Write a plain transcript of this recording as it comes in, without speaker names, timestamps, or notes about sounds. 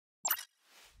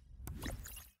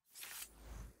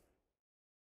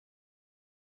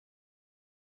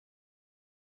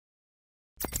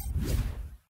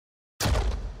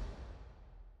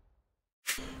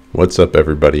What's up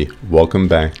everybody? Welcome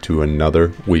back to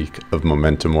another week of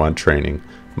Momentum WOD training.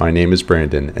 My name is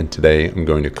Brandon and today I'm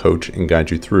going to coach and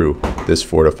guide you through this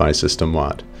Fortify System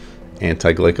WOD,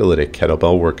 anti-glycolytic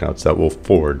kettlebell workouts that will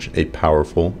forge a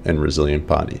powerful and resilient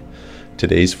body.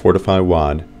 Today's Fortify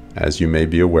WOD, as you may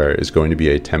be aware, is going to be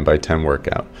a 10x10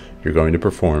 workout. You're going to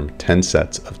perform 10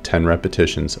 sets of 10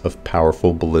 repetitions of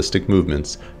powerful ballistic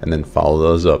movements and then follow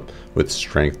those up with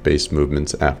strength-based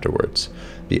movements afterwards.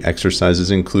 The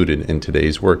exercises included in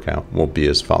today's workout will be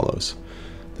as follows: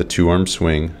 the 2-arm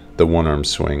swing, the 1-arm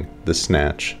swing, the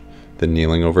snatch, the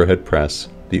kneeling overhead press,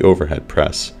 the overhead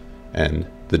press, and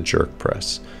the jerk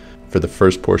press. For the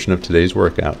first portion of today's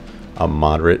workout, a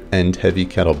moderate and heavy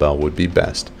kettlebell would be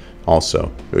best. Also,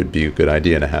 it would be a good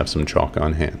idea to have some chalk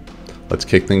on hand. Let's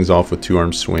kick things off with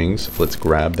 2-arm swings. Let's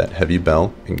grab that heavy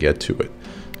bell and get to it.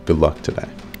 Good luck today.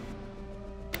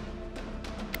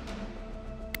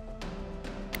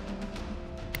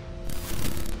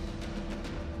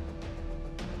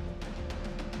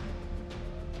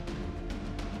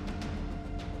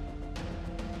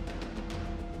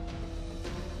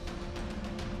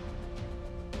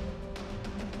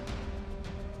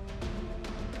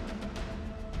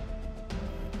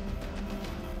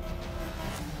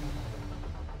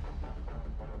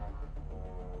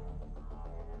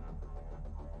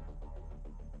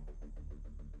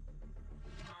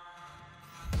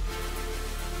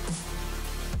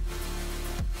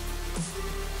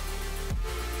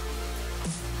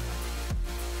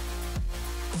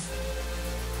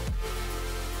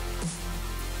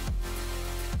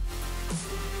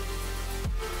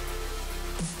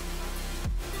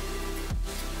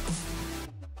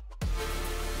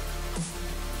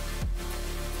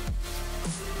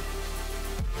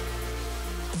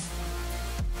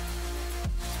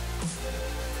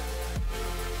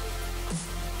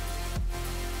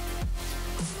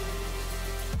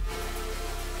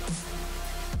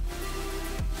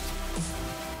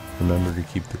 Remember to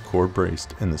keep the core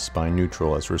braced and the spine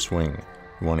neutral as we're swinging.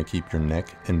 You want to keep your neck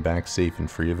and back safe and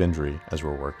free of injury as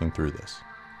we're working through this.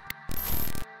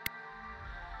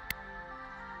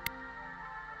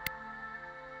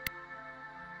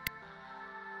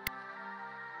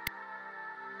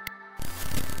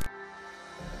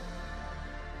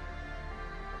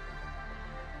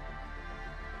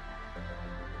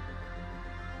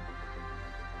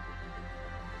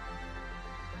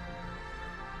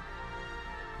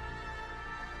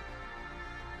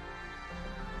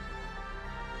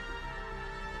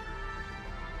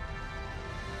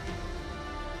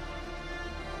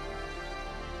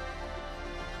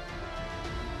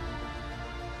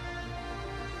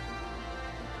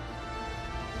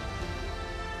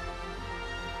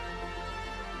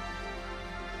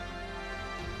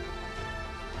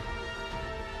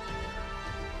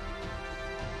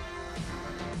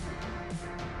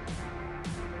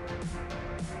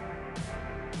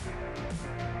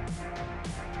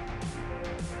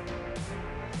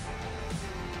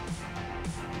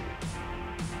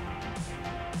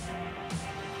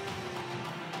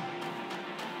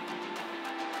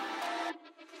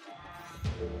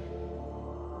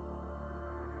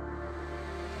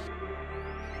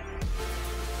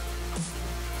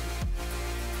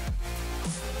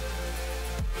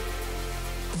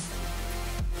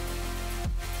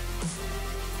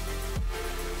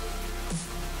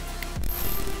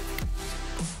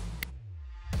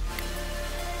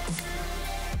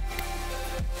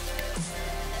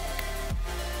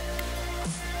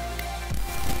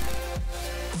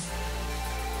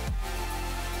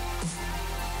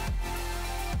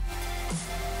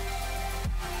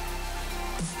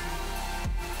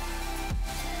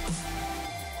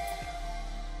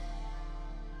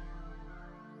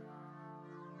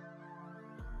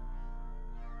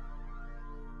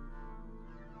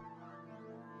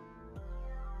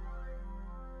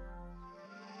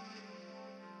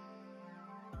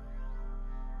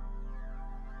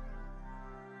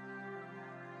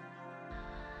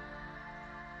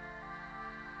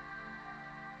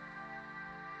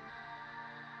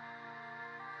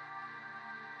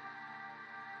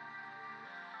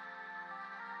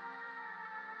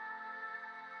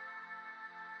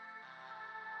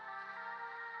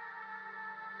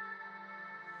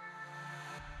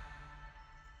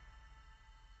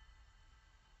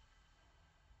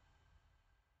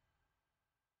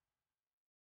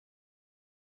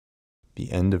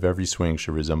 The end of every swing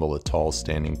should resemble a tall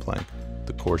standing plank.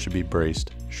 The core should be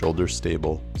braced, shoulders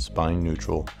stable, spine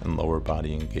neutral, and lower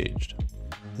body engaged.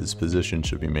 This position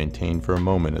should be maintained for a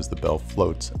moment as the bell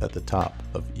floats at the top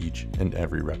of each and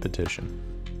every repetition.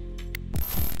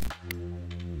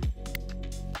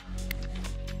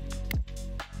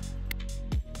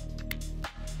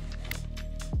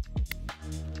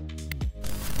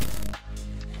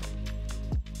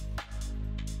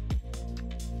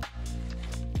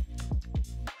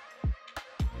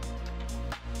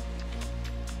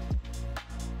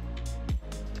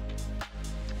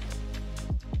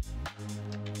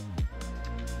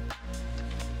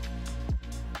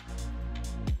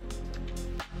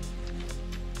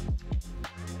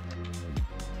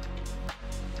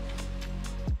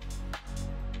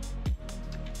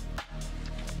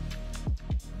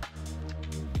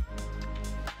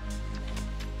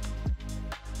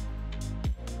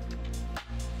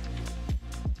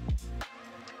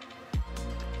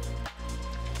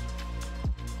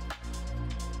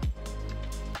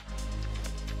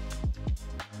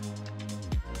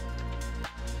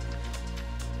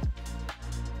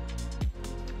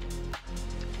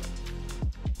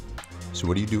 So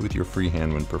what do you do with your free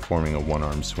hand when performing a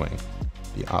one-arm swing?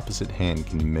 The opposite hand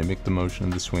can mimic the motion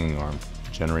of the swinging arm,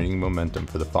 generating momentum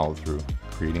for the follow-through,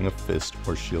 creating a fist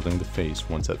or shielding the face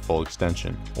once at full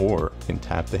extension, or can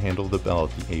tap the handle of the bell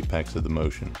at the apex of the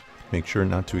motion. Make sure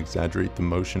not to exaggerate the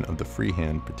motion of the free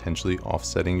hand, potentially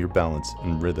offsetting your balance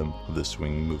and rhythm of the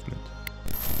swinging movement.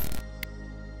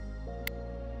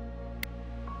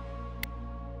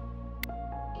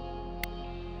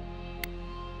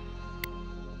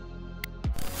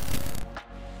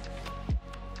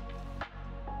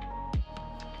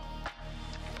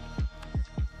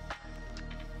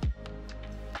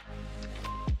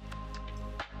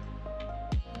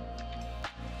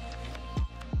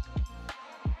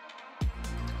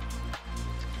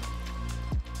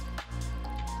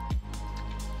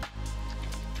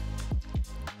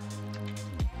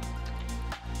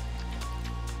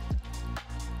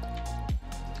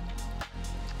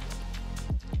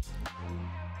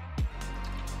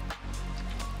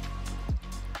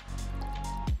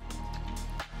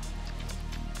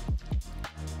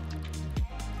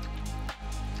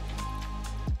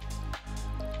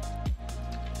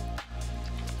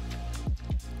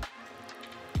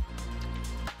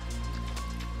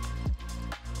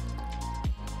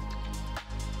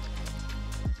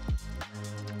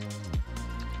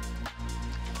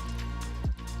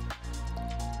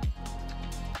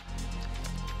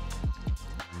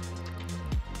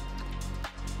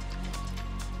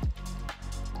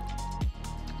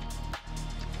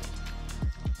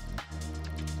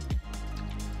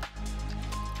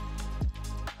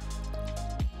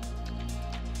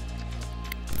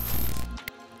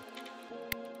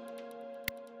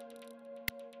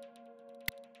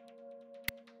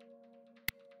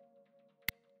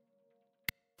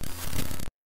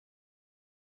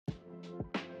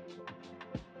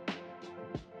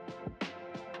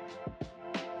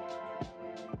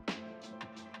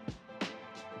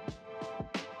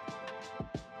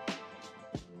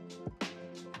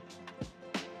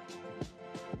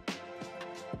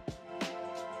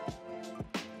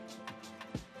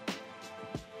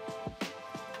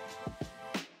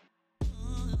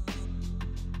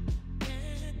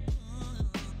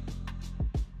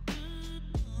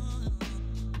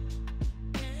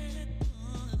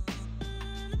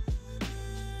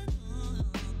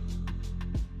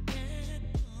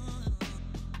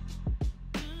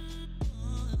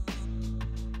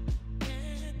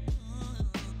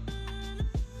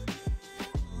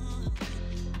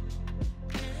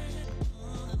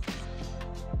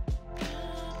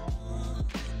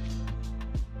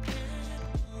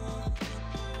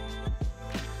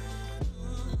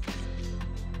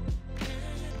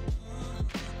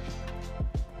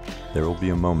 There will be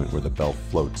a moment where the bell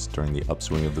floats during the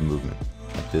upswing of the movement.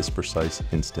 At this precise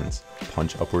instance,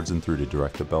 punch upwards and through to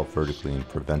direct the bell vertically and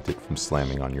prevent it from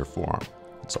slamming on your forearm.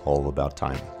 It's all about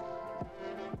timing.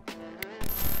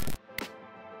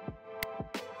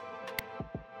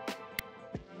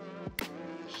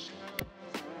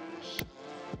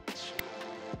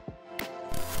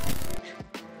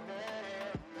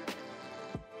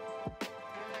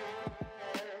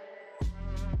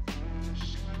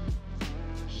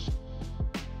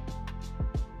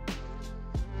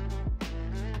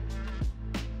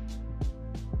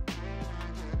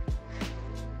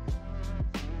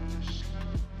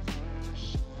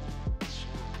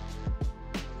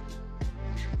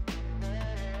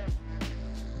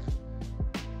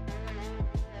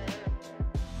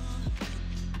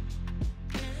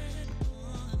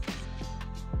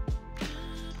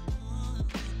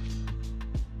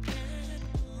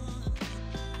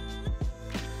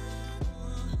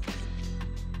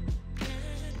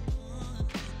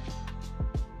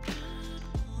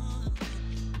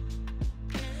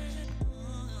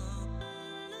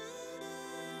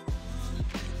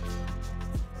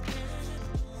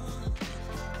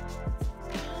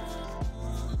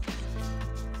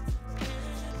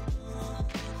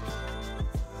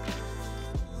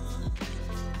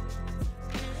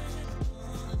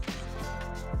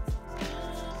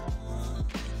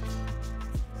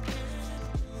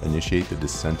 Initiate the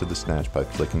descent of the snatch by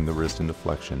flicking the wrist into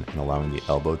flexion and allowing the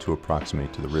elbow to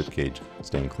approximate to the rib cage,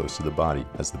 staying close to the body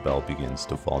as the bell begins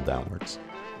to fall downwards.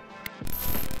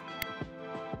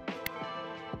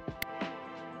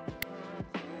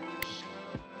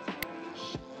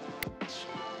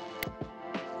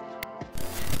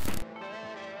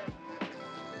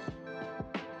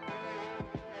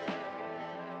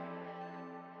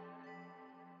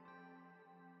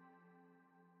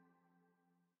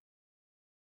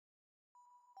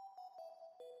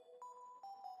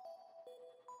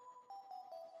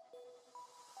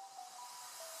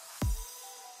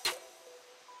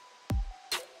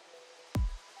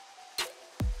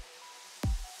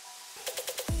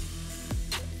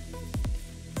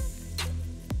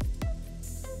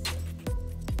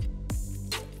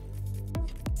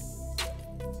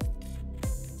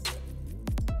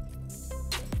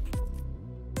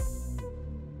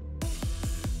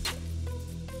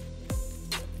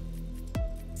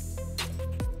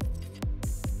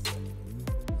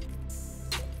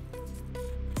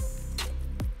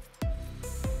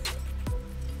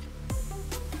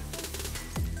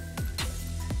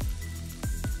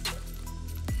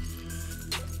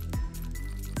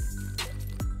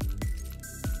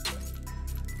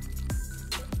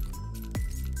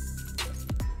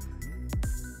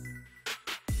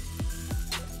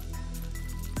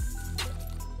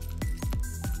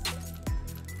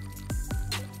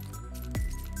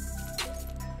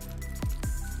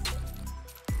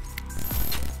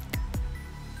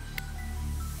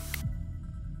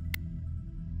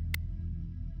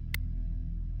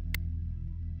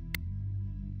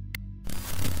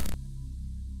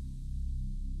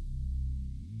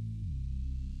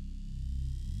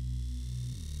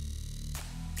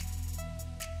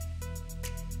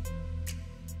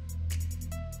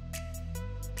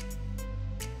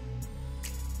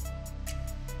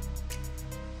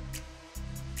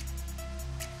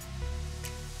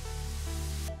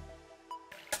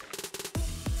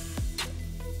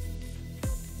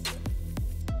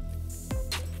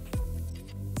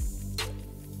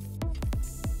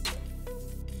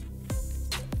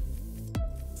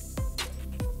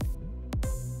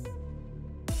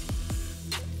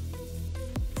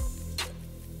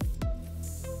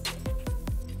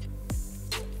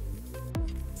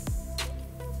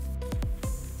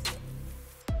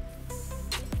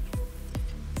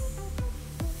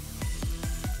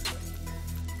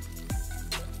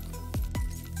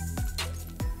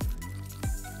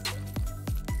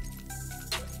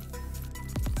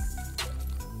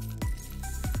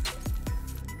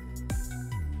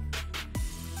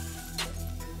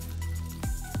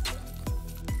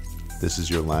 This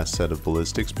is your last set of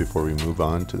ballistics before we move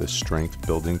on to the strength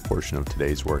building portion of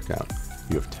today's workout.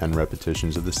 You have 10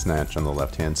 repetitions of the snatch on the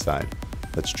left hand side.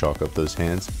 Let's chalk up those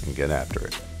hands and get after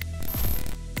it.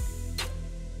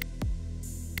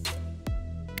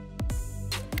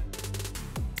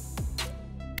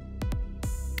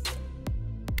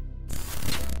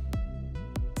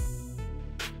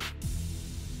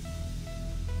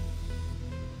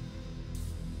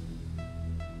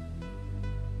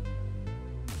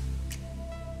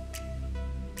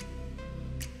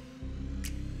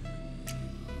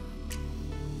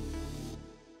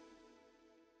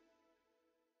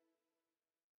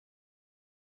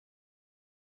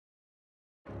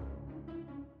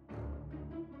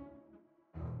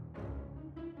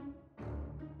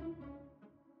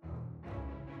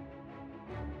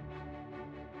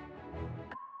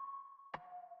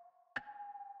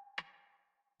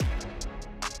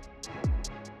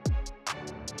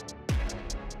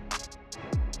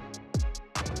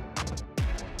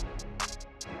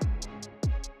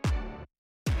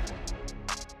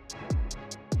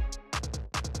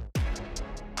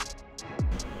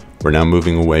 We're now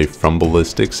moving away from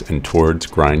ballistics and towards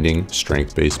grinding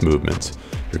strength-based movements.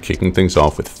 You're kicking things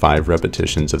off with 5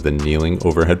 repetitions of the kneeling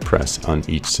overhead press on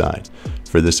each side.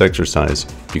 For this exercise,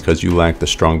 because you lack the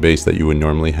strong base that you would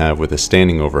normally have with a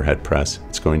standing overhead press,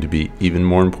 it's going to be even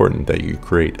more important that you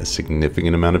create a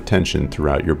significant amount of tension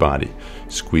throughout your body.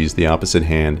 Squeeze the opposite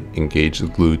hand, engage the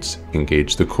glutes,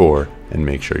 engage the core, and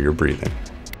make sure you're breathing.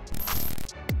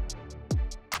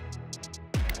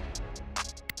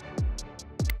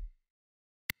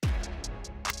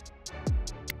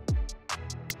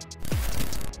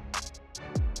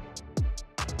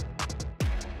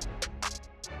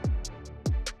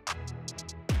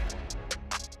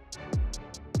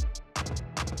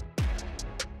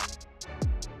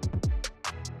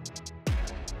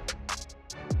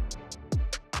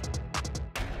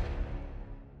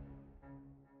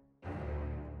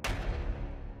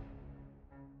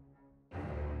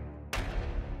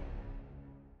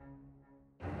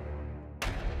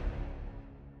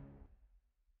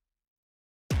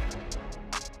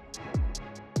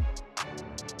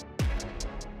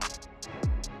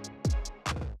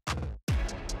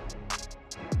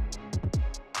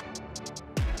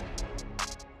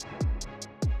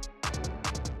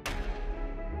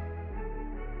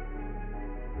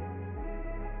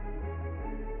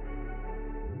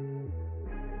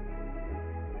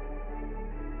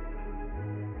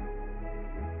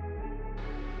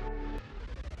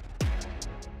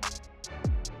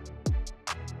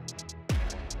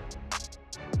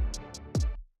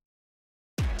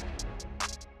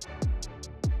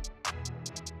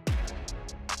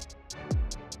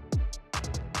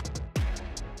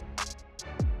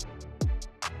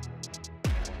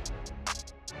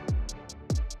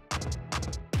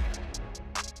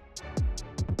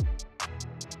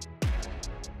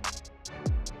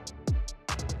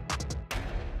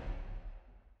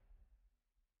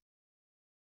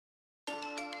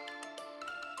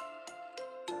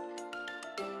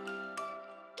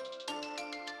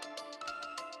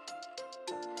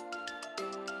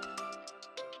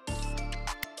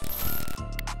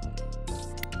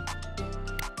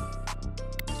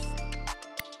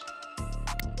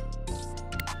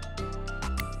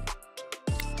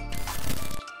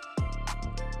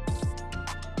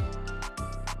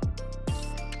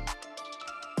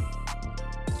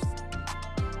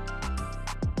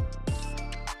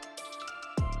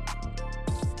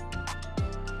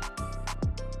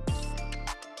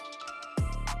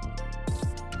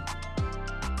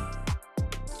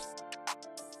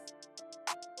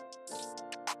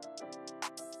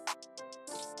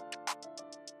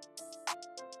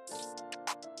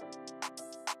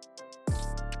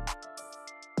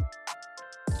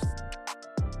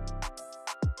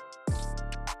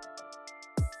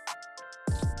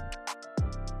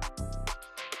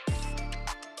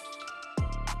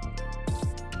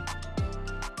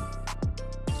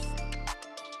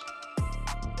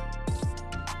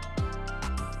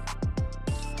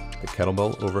 The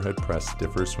kettlebell overhead press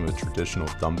differs from the traditional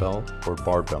dumbbell or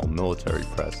barbell military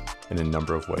press in a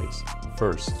number of ways.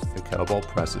 First, the kettlebell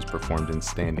press is performed in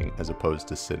standing as opposed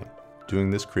to sitting. Doing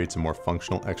this creates a more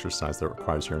functional exercise that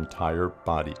requires your entire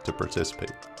body to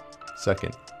participate.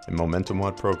 Second, in Momentum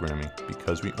WOD programming,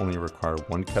 because we only require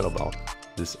one kettlebell,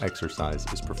 this exercise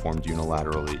is performed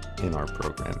unilaterally in our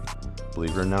programming.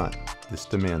 Believe it or not, this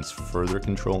demands further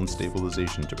control and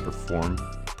stabilization to perform,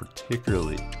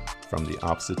 particularly from the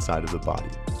opposite side of the body.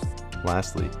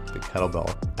 Lastly, the kettlebell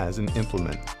as an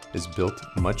implement is built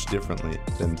much differently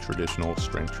than traditional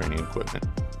strength training equipment.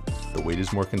 The weight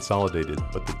is more consolidated,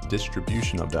 but the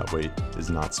distribution of that weight is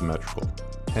not symmetrical.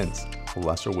 Hence, a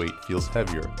lesser weight feels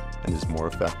heavier and is more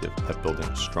effective at building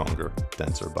a stronger,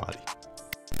 denser body.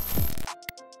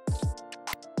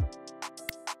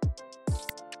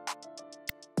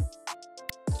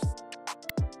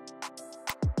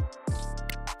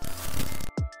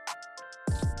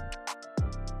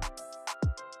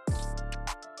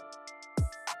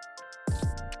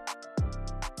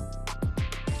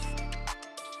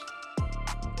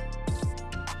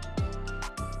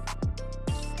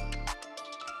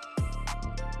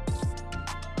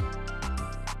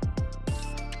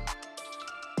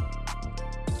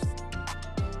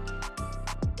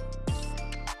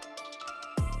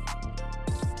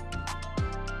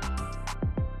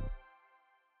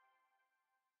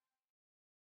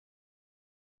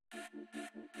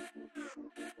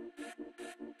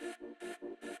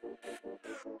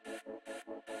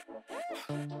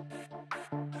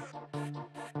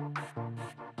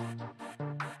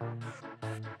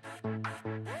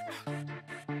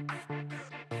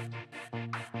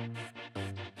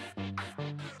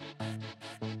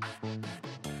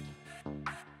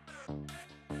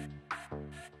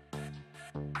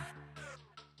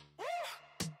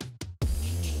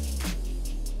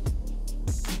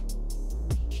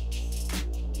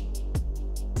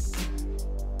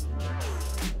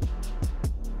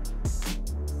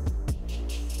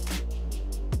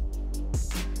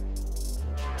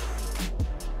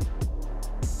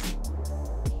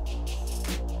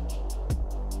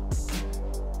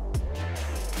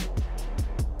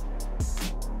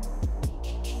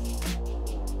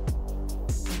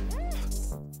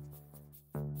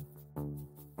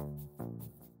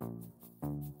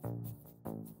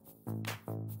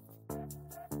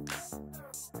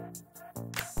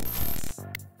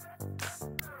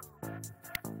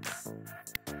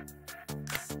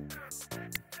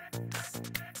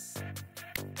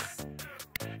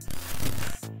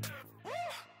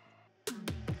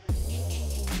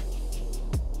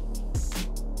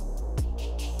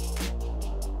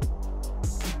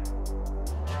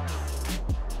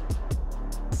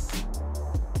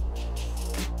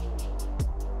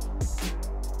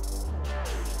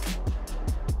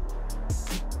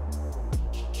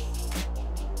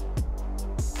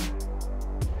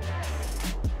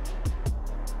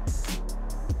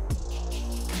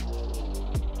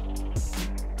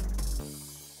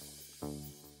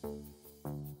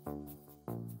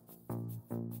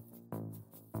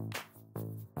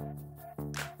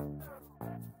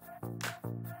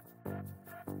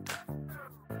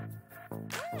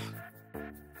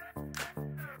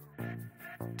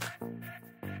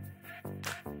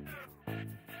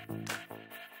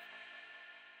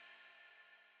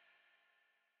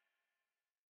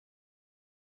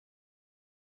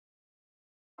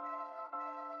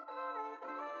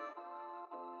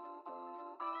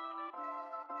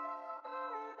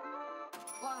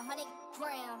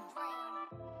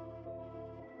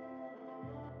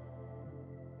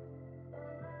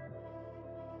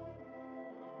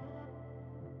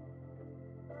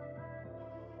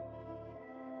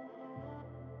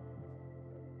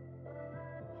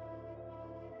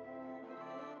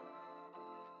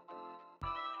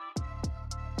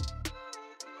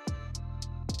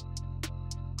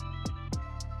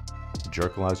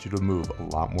 Jerk allows you to move a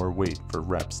lot more weight for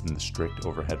reps than the strict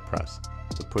overhead press.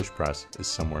 The push press is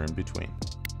somewhere in between.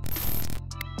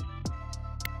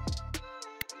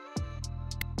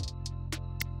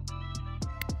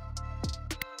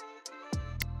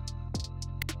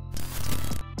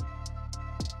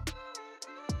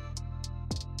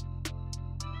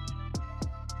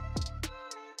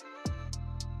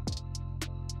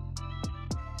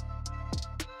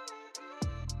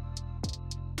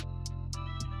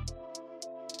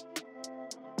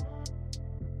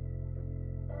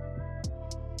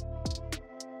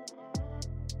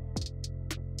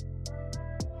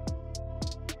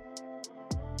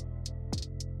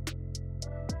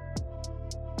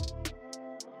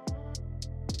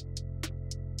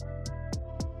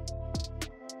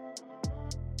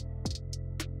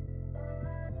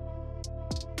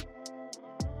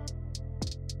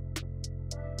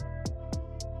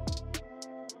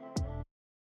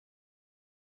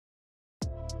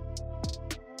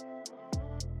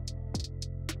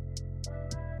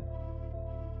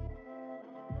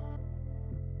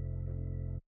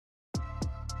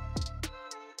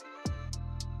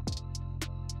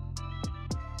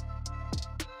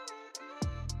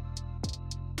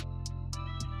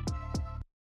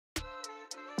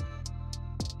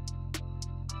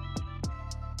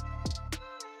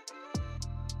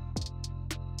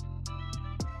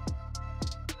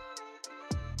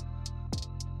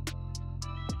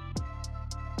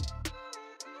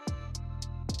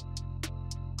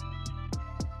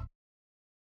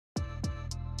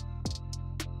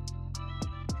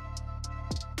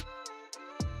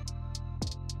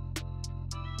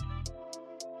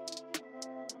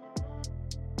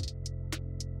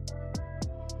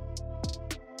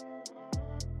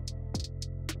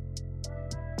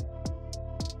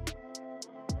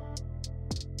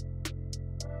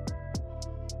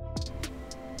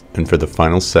 And for the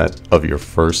final set of your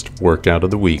first workout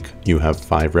of the week, you have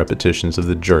 5 repetitions of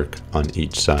the jerk on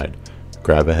each side.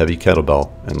 Grab a heavy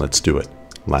kettlebell and let's do it.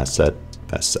 Last set,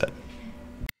 best set.